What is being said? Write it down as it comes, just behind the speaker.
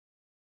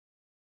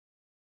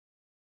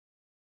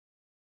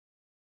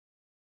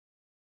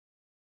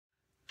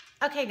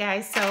Okay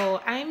guys, so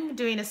I'm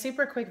doing a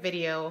super quick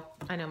video.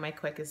 I know my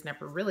quick is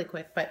never really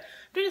quick, but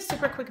I'm doing a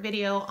super quick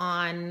video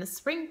on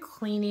spring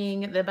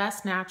cleaning, the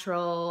best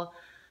natural,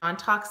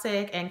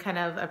 non-toxic, and kind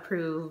of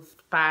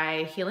approved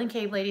by Healing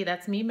Cave Lady.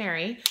 That's me,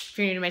 Mary, if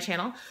you're new to my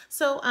channel.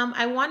 So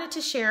I wanted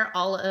to share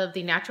all of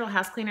the natural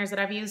house cleaners that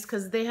I've used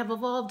because they have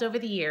evolved over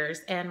the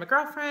years. And my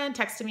girlfriend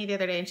texted me the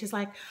other day and she's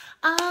like,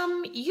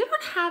 you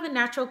don't have a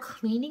natural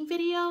cleaning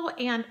video,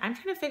 and I'm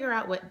trying to figure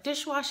out what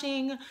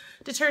dishwashing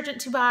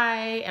detergent to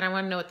buy, and I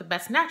want to know what the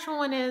best natural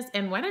one is,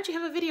 and why don't you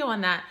have a video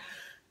on that?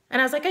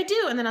 And I was like, I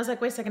do. And then I was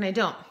like, wait a second, I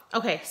don't.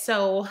 Okay,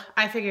 so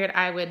I figured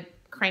I would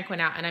crank one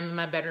out, and I'm in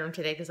my bedroom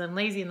today because I'm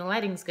lazy and the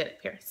lighting's good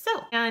up here. So,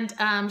 and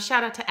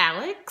shout out to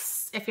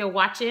Alex if you're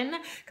watching,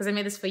 because I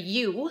made this for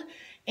you.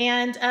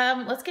 And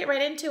let's get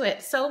right into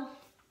it. So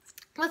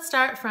let's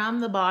start from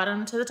the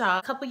bottom to the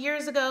top. A couple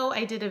years ago,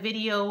 I did a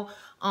video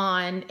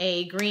on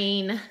a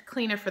green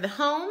cleaner for the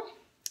home,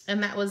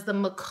 and that was the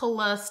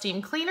McCulloch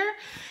Steam cleaner.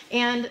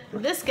 And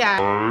this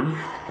guy,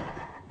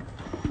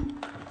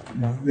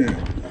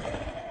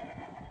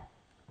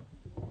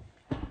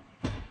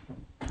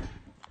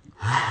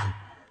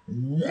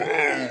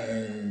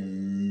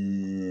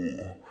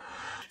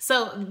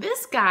 so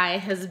this guy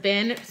has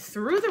been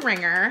through the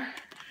ringer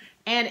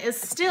and is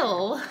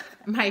still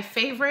my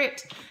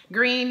favorite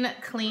green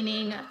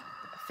cleaning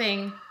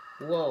thing.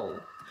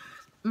 Whoa.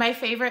 My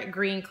favorite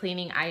green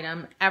cleaning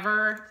item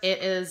ever.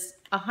 It is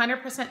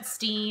 100%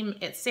 steam.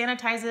 It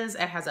sanitizes.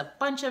 It has a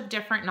bunch of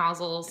different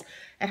nozzles.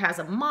 It has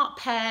a mop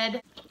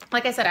head.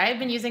 Like I said, I've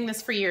been using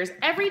this for years.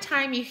 Every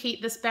time you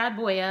heat this bad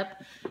boy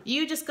up,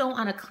 you just go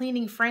on a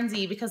cleaning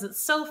frenzy because it's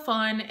so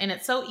fun and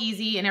it's so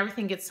easy and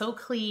everything gets so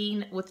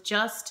clean with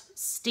just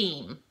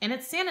steam, and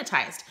it's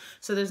sanitized.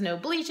 So there's no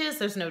bleaches,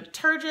 there's no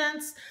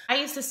detergents. I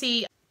used to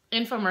see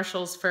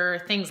infomercials for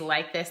things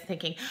like this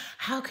thinking,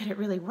 how could it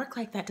really work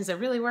like that? Does it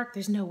really work?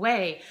 There's no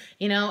way,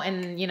 you know.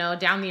 And you know,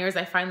 down the years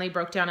I finally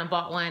broke down and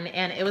bought one,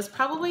 and it was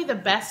probably the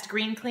best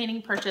green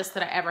cleaning purchase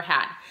that I ever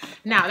had.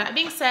 Now that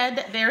being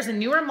said, there's a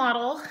newer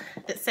model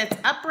that sits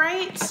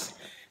upright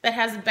that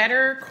has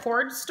better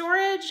cord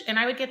storage, and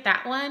I would get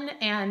that one.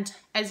 And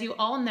as you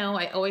all know,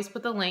 I always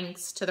put the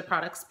links to the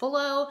products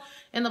below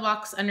in the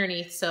box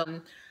underneath,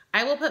 so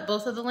I will put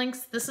both of the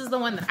links. This is the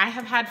one that I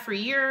have had for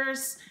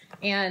years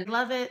and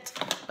love it.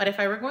 But if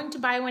I were going to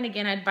buy one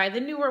again, I'd buy the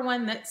newer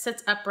one that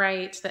sits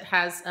upright, that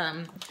has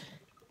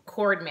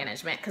cord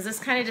management, because this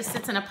kind of just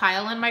sits in a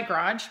pile in my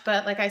garage.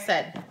 But like I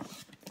said,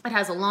 it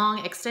has a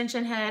long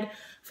extension head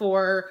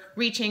for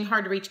reaching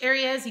hard to reach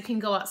areas. You can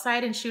go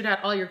outside and shoot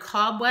out all your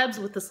cobwebs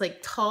with this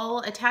like tulle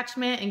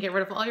attachment and get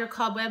rid of all your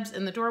cobwebs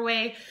in the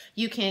doorway.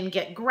 You can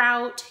get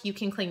grout, you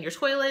can clean your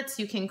toilets,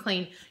 you can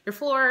clean your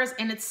floors,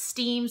 and it's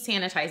steam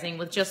sanitizing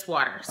with just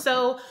water.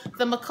 So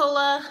the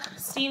McCulloch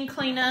Steam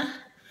Cleaner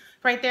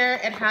right there,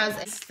 it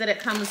has that it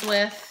comes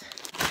with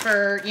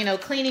for, you know,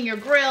 cleaning your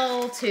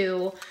grill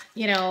to,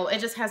 you know, it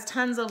just has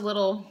tons of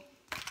little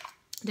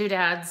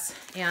doodads,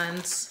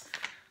 and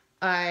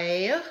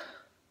I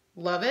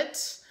love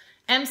it.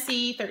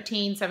 MC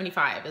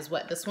 1375 is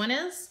what this one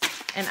is.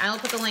 And I'll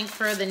put the link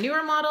for the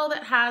newer model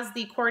that has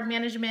the cord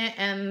management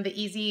and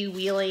the easy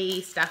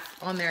wheelie stuff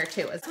on there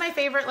too. It's my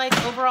favorite like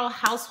overall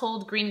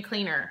household green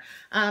cleaner.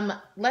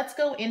 Let's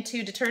go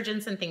into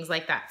detergents and things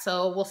like that.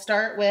 So we'll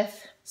start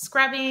with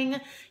scrubbing,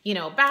 you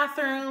know,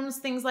 bathrooms,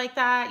 things like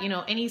that, you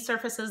know, any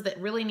surfaces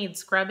that really need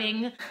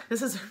scrubbing.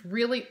 This is a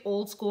really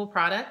old school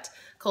product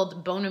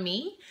called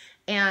Bonami,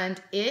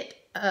 and it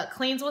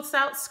cleans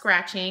without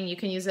scratching. You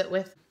can use it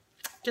with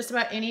just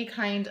about any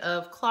kind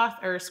of cloth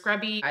or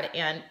scrubby,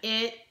 and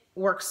it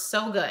works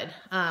so good.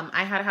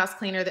 I had a house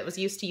cleaner that was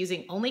used to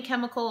using only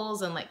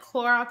chemicals and like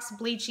Clorox,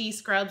 bleachy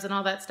scrubs and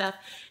all that stuff,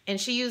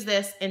 and she used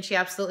this and she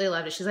absolutely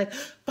loved it. She's like,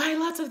 buy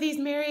lots of these,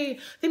 Mary.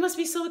 They must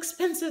be so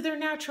expensive. They're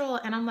natural.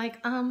 And I'm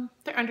like,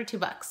 they're under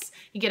 $2.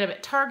 You get them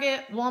at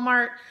Target,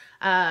 Walmart,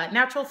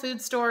 natural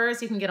food stores.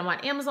 You can get them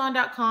on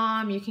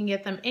Amazon.com. You can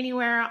get them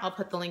anywhere. I'll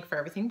put the link for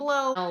everything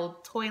below.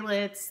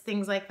 Toilets,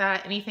 things like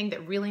that. Anything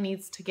that really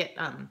needs to get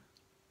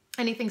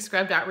anything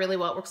scrubbed out really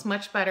well. It works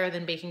much better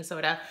than baking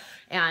soda,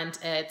 and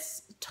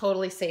it's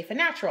totally safe and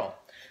natural.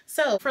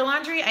 So for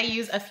laundry, I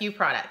use a few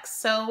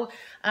products. So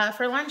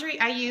for laundry,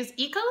 I use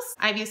Ecos.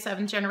 I've used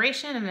 7th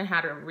generation and it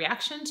had a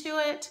reaction to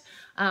it.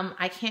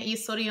 I can't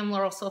use sodium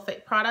lauryl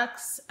sulfate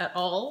products at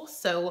all,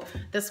 so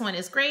this one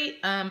is great.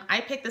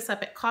 I picked this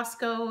up at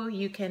Costco.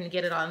 You can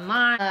get it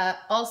online.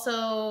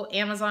 Also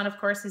Amazon, of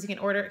course, as you can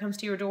order, it comes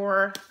to your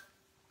door.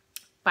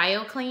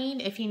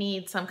 BioClean, if you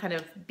need some kind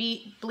of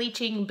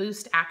bleaching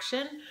boost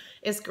action,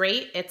 is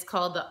great. It's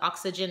called the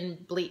Oxygen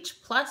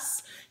Bleach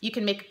Plus. You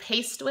can make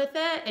paste with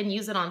it and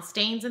use it on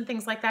stains and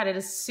things like that. It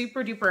is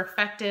super duper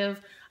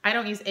effective. I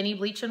don't use any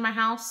bleach in my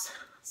house.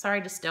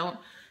 Sorry, just don't.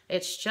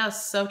 It's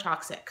just so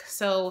toxic.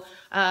 So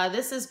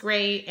this is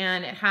great,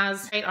 and it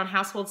has great on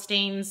household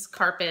stains,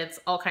 carpets,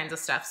 all kinds of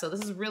stuff. So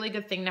this is a really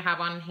good thing to have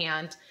on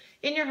hand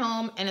in your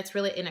home, and it's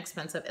really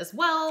inexpensive as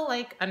well,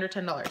 like under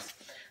 $10.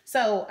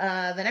 So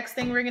the next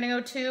thing we're gonna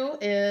go to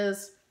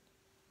is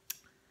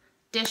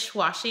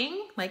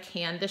dishwashing, like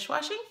hand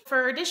dishwashing.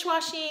 For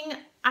dishwashing,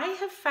 I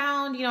have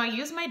found, I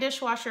use my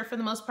dishwasher for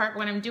the most part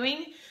when I'm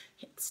doing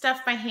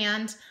stuff by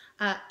hand.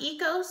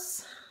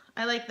 Ecos,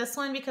 I like this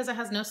one because it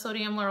has no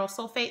sodium lauryl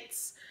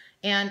sulfates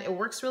and it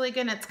works really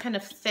good and it's kind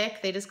of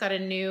thick. They just got a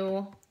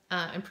new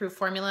improved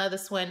formula.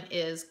 This one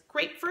is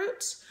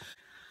grapefruit.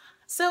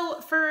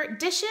 So for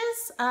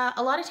dishes,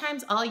 a lot of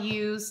times I'll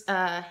use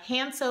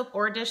hand soap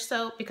or dish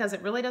soap because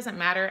it really doesn't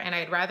matter and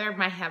I'd rather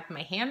have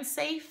my hands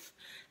safe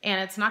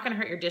and it's not gonna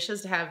hurt your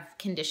dishes to have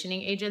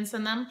conditioning agents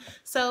in them.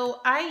 So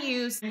I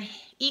use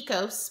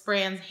Ecos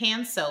brand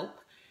hand soap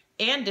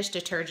and dish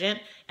detergent,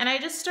 and I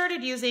just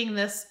started using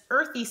this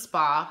Earthy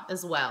Spa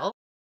as well.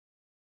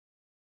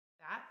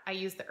 I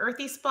use the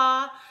Earthy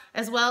Spa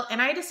as well,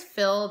 and I just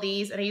fill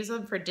these, and I use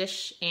them for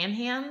dish and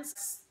hands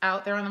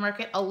out there on the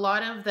market. A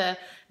lot of the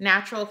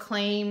natural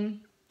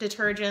claim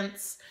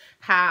detergents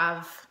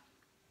have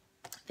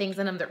things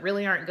in them that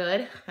really aren't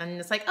good, and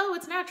it's like, oh,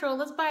 it's natural,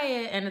 let's buy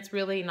it, and it's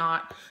really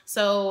not.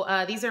 So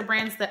these are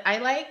brands that I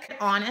like.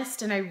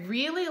 Honest, and I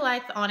really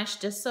like the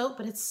Honest dish soap,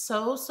 but it's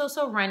so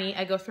runny.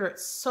 I go through it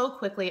so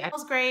quickly. It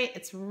smells great.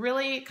 It's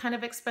really kind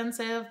of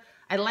expensive.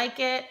 I like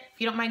it. If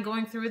you don't mind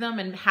going through them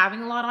and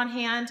having a lot on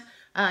hand,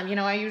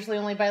 I usually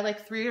only buy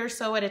like 3 or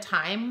so at a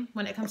time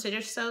when it comes to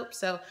dish soap.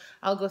 So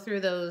I'll go through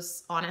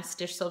those Honest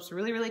dish soaps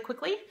really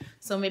quickly.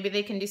 So maybe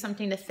they can do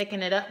something to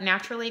thicken it up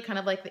naturally, kind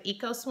of like the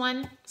Ecos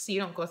one, so you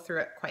don't go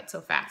through it quite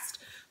so fast.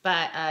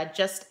 But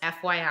just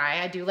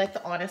FYI, I do like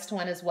the Honest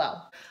one as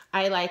well.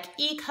 I like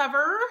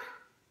Ecover.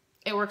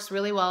 It works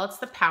really well. It's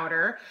the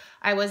powder.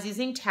 I was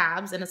using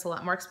tabs and it's a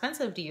lot more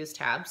expensive to use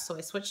tabs, so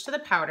I switched to the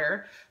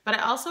powder. But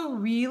I also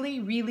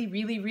really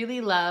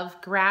love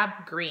Grab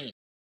Green.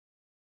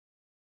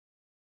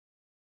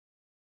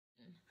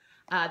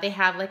 They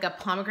have like a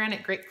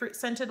pomegranate grapefruit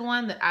scented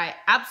one that I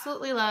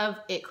absolutely love.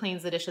 It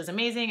cleans the dishes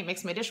amazing. It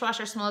makes my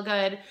dishwasher smell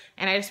good.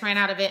 And I just ran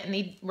out of it and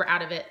they were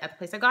out of it at the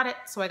place I got it.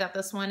 So I got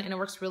this one and it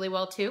works really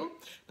well too.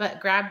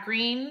 But Grab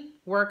Green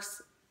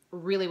works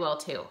really well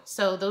too.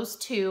 So those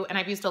two, and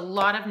I've used a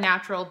lot of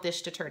natural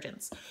dish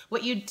detergents.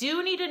 What you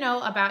do need to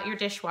know about your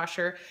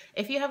dishwasher,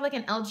 if you have like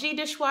an LG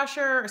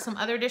dishwasher or some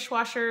other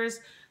dishwashers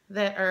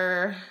that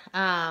are,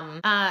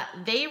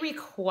 they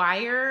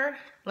require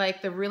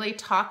like the really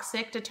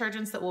toxic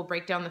detergents that will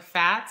break down the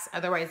fats.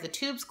 Otherwise the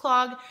tubes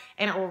clog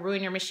and it will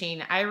ruin your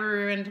machine. I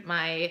ruined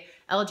my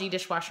LG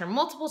dishwasher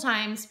multiple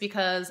times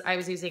because I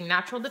was using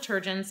natural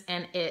detergents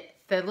and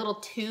the little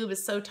tube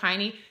is so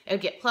tiny, it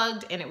would get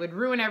plugged and it would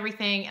ruin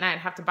everything and I'd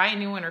have to buy a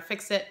new one or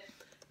fix it.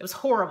 It was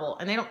horrible.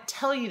 And they don't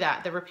tell you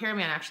that. The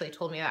repairman actually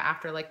told me that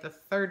after like the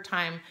 3rd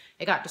time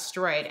it got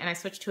destroyed, and I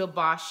switched to a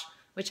Bosch,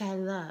 which I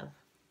love.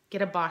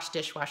 Get a Bosch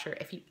dishwasher.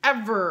 If you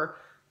ever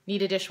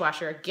need a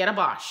dishwasher, get a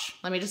Bosch.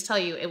 Let me just tell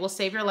you, it will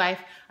save your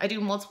life. I do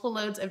multiple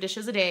loads of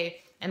dishes a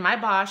day, and my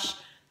Bosch,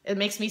 it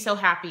makes me so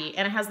happy.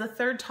 And it has the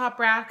 3rd top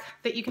rack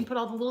that you can put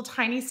all the little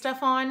tiny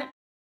stuff on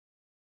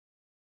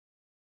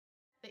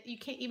that you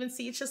can't even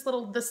see. It's just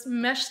this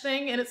mesh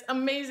thing, and it's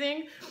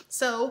amazing.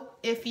 So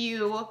if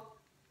you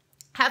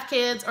have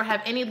kids or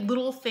have any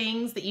little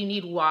things that you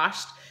need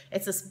washed,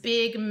 it's this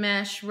big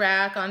mesh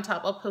rack on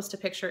top. I'll post a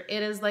picture.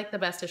 It is like the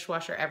best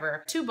dishwasher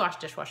ever. 2 Bosch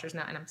dishwashers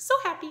now, and I'm so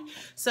happy.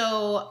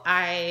 So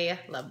I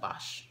love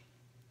Bosch.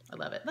 I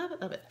love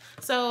it.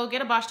 So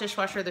get a Bosch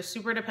dishwasher. They're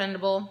super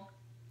dependable.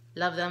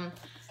 Love them.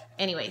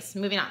 Anyways,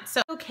 moving on.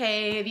 So,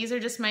 okay, these are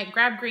just my,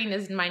 Grab Green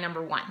is my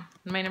number 1.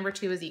 My number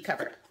 2 is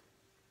Ecover.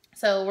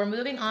 So we're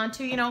moving on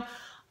to,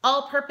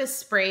 all-purpose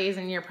sprays,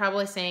 and you're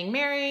probably saying,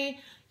 Mary,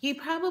 you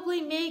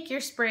probably make your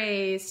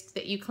sprays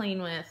that you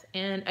clean with,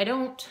 and I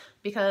don't,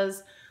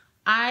 because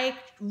I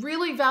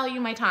really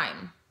value my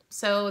time.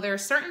 So there are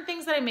certain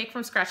things that I make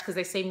from scratch because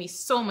they save me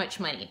so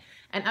much money.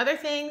 And other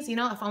things, if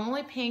I'm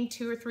only paying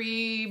 $2 or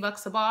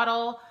 $3 a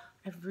bottle,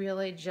 I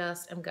really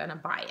just am gonna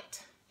buy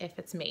it if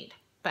it's made.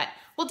 But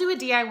we'll do a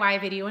DIY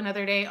video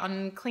another day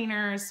on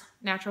cleaners,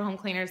 natural home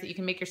cleaners that you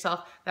can make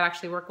yourself that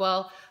actually work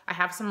well. I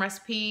have some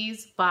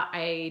recipes, but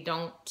I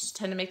don't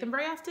tend to make them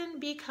very often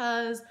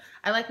because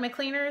I like my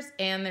cleaners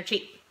and they're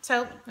cheap. So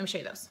let me show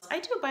you those. I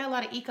do buy a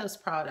lot of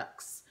Ecos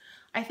products.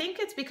 I think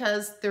it's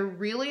because they're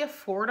really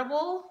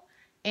affordable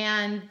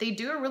and they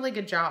do a really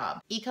good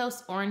job.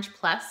 Ecos Orange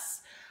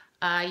Plus.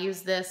 I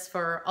use this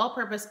for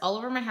all-purpose all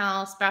over my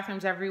house,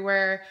 bathrooms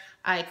everywhere.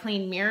 I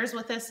clean mirrors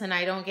with this and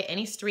I don't get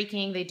any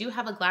streaking. They do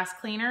have a glass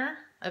cleaner,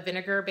 a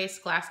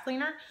vinegar-based glass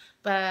cleaner,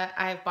 but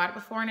I've bought it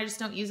before and I just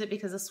don't use it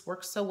because this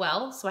works so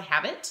well. So I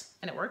have it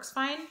and it works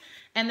fine.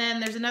 And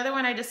then there's another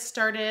one I just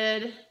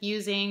started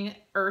using,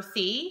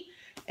 Earthy.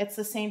 It's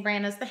the same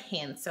brand as the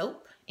hand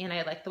soap and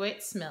I like the way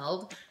it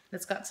smelled.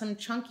 It's got some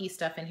chunky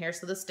stuff in here,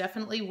 so this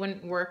definitely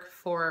wouldn't work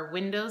for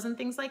windows and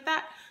things like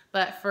that.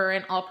 But for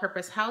an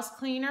all-purpose house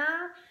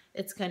cleaner,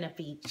 it's gonna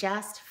be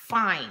just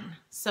fine.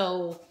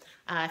 So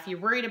if you're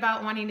worried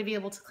about wanting to be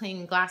able to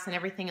clean glass and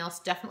everything else,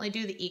 definitely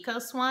do the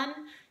Ecos one.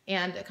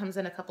 And it comes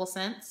in a couple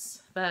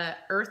cents but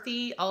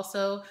Earthy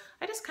also,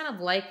 I just kind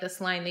of like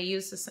this line. They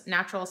use this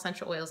natural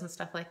essential oils and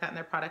stuff like that in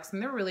their products,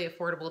 and they're really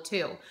affordable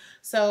too.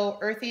 So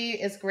Earthy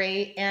is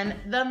great. And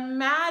the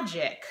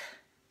magic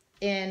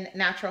in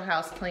natural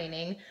house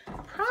cleaning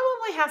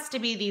probably has to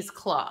be these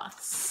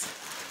cloths.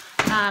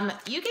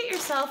 You get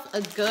yourself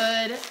a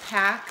good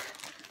pack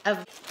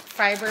of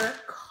fiber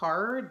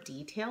car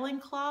detailing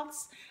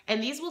cloths,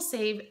 and these will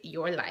save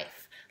your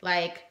life.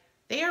 Like,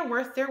 they are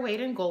worth their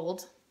weight in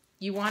gold.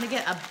 You want to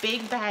get a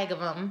big bag of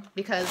them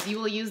because you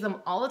will use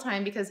them all the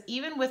time, because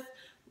even with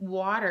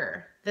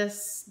water,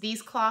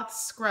 these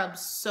cloths scrub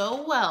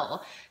so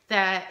well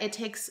that it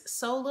takes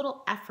so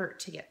little effort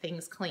to get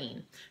things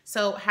clean.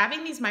 So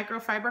having these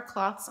microfiber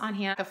cloths on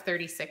hand, I have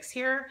 36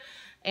 here,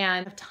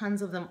 and have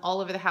tons of them all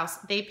over the house.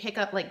 They pick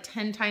up like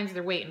 10 times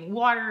their weight in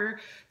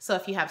water. So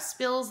if you have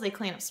spills, they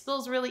clean up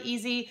spills really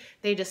easy.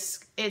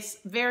 It's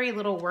very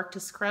little work to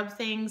scrub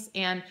things,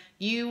 and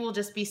you will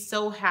just be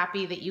so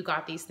happy that you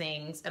got these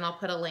things. And I'll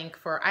put a link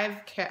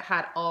I've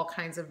had all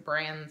kinds of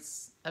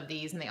brands of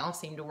these, and they all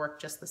seem to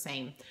work just the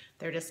same.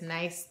 They're just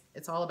nice.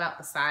 It's all about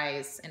the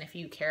size, and if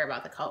you care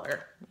about the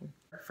color.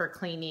 For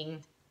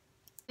cleaning,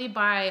 you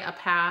buy a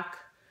pack,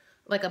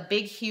 like a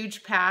big,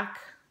 huge pack.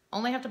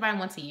 Only have to buy them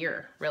once a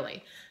year,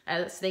 really.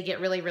 As they get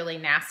really, really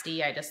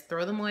nasty, I just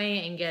throw them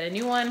away and get a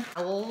new one.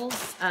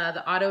 Towels,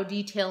 the auto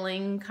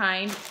detailing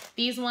kind.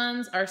 These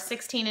ones are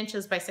 16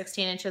 inches by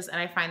 16 inches, and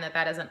I find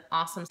that is an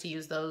awesome to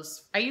use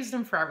those. I use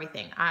them for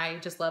everything. I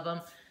just love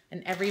them,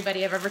 and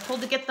everybody I've ever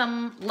told to get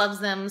them loves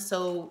them,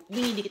 so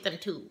we need to get them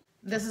too.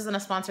 This isn't a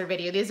sponsored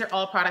video. These are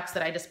all products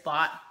that I just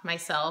bought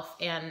myself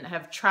and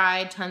have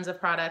tried tons of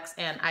products,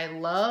 and I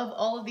love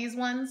all of these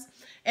ones.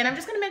 And I'm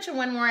just gonna mention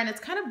one more, and it's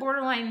kind of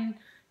borderline,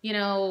 you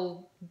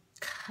know,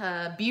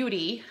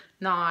 beauty,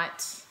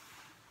 not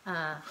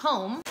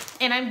home.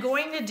 And I'm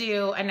going to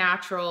do a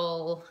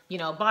natural, you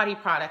know, body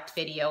product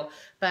video,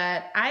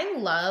 but I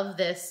love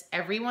this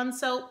Everyone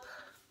soap.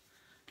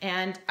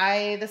 And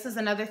this is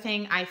another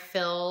thing I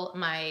fill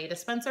my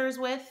dispensers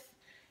with,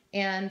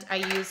 and I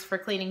use for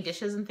cleaning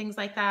dishes and things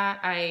like that.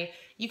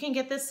 You can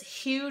get this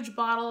huge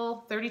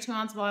bottle,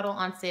 32-ounce bottle,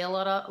 on sale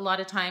a lot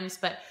of times,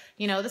 but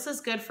you know, this is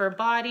good for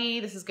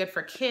body, this is good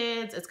for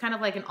kids. It's kind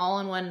of like an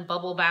all-in-one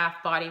bubble bath,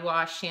 body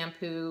wash,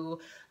 shampoo,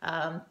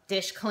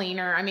 dish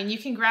cleaner. I mean, you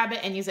can grab it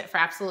and use it for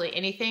absolutely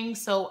anything.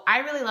 So I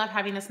really love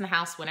having this in the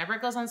house. Whenever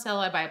it goes on sale,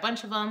 I buy a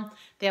bunch of them.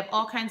 They have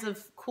all kinds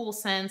of cool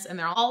scents, and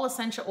they're all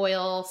essential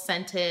oil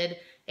scented,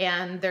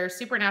 and they're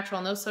super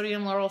natural, no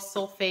sodium lauryl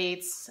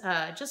sulfates,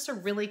 just a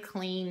really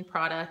clean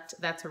product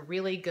that's a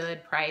really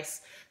good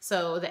price.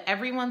 So the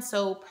Everyone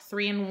soap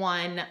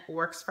 3-in-1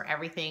 works for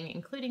everything,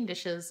 including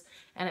dishes,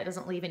 and it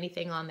doesn't leave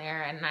anything on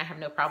there, and I have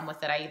no problem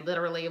with it. I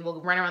literally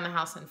will run around the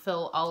house and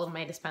fill all of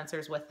my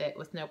dispensers with it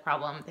with no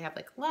problem. They have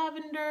like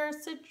lavender,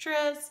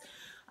 citrus,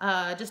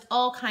 just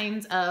all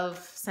kinds of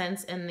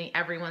scents in the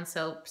Everyone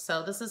soap.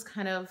 So this is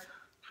kind of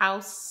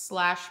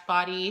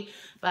house/body,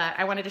 but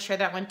I wanted to share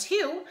that one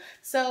too.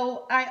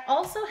 So I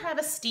also have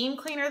a steam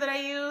cleaner that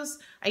I use.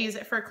 I use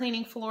it for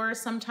cleaning floors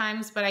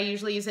sometimes, but I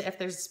usually use it if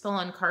there's a spill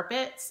on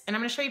carpets. And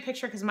I'm gonna show you a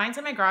picture because mine's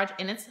in my garage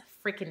and it's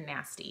freaking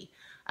nasty.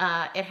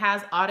 It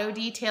has auto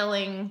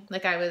detailing,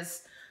 like I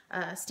was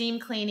steam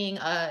cleaning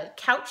a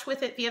couch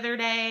with it the other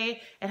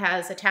day. It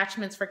has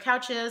attachments for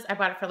couches. I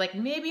bought it for like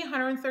maybe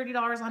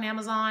 $130 on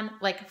Amazon,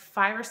 like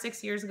 5 or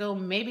 6 years ago,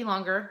 maybe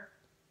longer.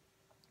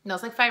 No,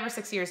 it's like 5 or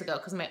 6 years ago,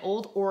 because my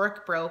old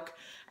Oric broke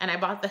and I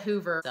bought the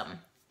Hoover.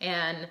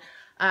 And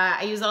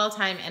I use it all the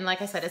time. And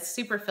like I said, it's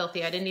super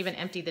filthy. I didn't even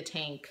empty the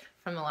tank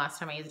from the last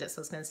time I used it, so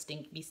it's gonna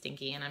be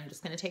stinky, and I'm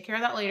just gonna take care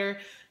of that later. And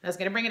I was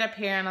gonna bring it up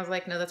here, and I was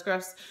like, no, that's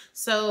gross.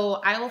 So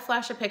I will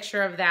flash a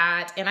picture of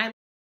that, and I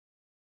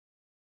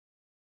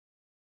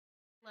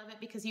love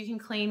it because you can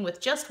clean with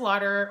just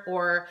water,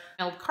 or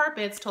old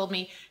carpets told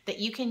me that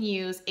you can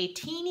use a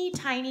teeny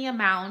tiny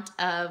amount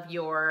of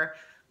your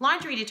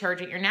laundry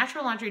detergent, your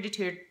natural laundry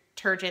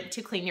detergent,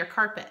 to clean your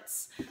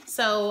carpets.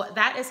 So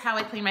that is how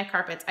I clean my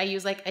carpets. I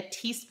use like a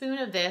teaspoon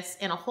of this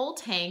in a whole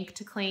tank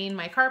to clean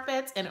my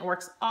carpets, and it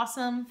works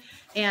awesome.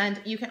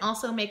 And you can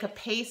also make a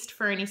paste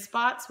for any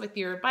spots with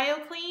your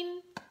BioClean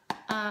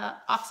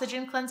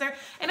oxygen cleanser.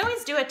 And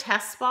always do a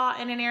test spot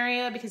in an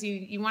area, because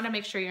you want to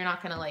make sure you're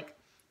not gonna, like,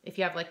 if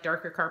you have like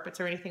darker carpets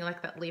or anything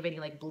like that, leave any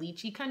like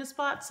bleachy kind of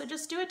spots. So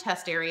just do a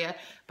test area.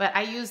 But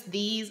I use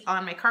these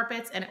on my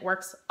carpets, and it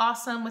works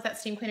awesome with that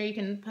steam cleaner. You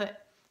can put,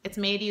 it's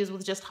made to use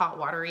with just hot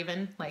water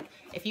even. Like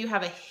if you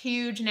have a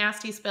huge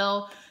nasty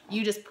spill,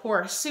 you just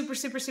pour super,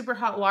 super, super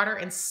hot water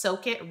and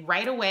soak it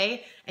right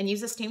away and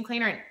use a steam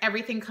cleaner, and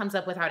everything comes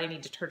up without any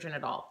detergent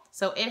at all.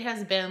 So it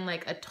has been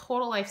like a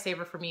total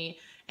lifesaver for me.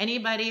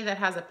 Anybody that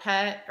has a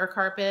pet or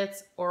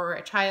carpets or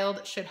a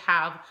child should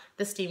have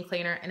the steam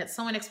cleaner, and it's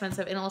so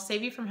inexpensive, and it'll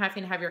save you from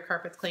having to have your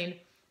carpets cleaned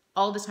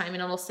all the time,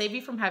 and it'll save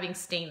you from having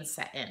stains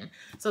set in.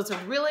 So it's a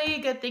really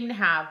good thing to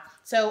have.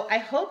 So I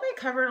hope I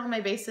covered all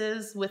my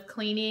bases with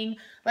cleaning.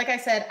 Like I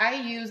said, I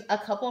use a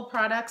couple of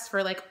products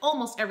for like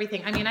almost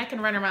everything. I mean, I can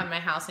run around my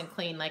house and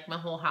clean like my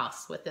whole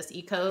house with this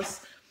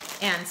Ecos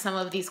and some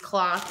of these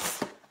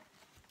cloths.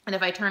 And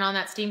if I turn on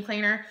that steam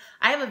cleaner,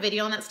 I have a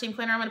video on that steam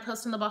cleaner I'm gonna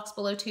post in the box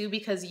below too,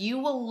 because you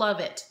will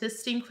love it. This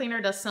steam cleaner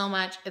does so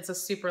much. It's a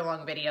super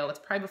long video. It's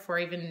probably before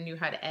I even knew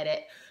how to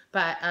edit,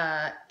 but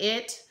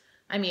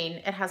I mean,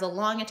 it has a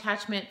long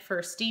attachment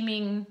for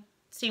steam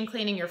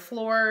cleaning your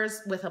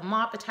floors with a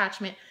mop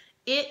attachment.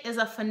 It is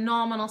a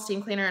phenomenal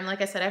steam cleaner. And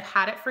like I said, I've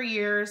had it for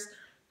years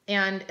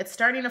and it's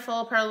starting to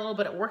fall apart a little,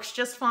 but it works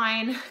just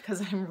fine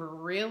because I'm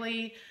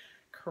really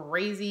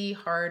crazy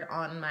hard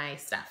on my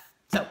stuff.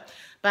 So,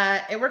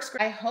 but it works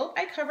great. I hope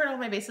I covered all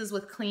my bases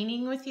with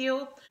cleaning with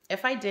you.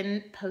 If I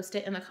didn't, post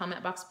it in the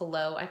comment box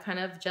below. I kind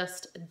of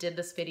just did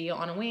this video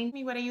on a wing,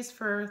 what I use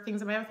for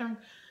things in my bathroom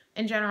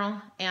in general,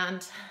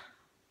 and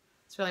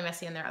it's really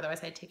messy in there.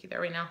 Otherwise I'd take you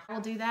there right now. I'll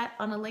do that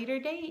on a later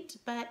date,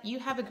 but you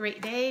have a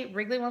great day.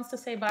 Wrigley wants to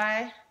say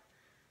bye.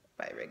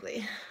 Bye,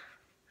 Wrigley.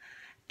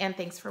 And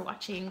thanks for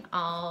watching.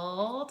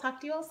 I'll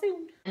talk to you all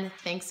soon. And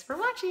thanks for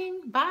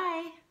watching.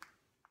 Bye.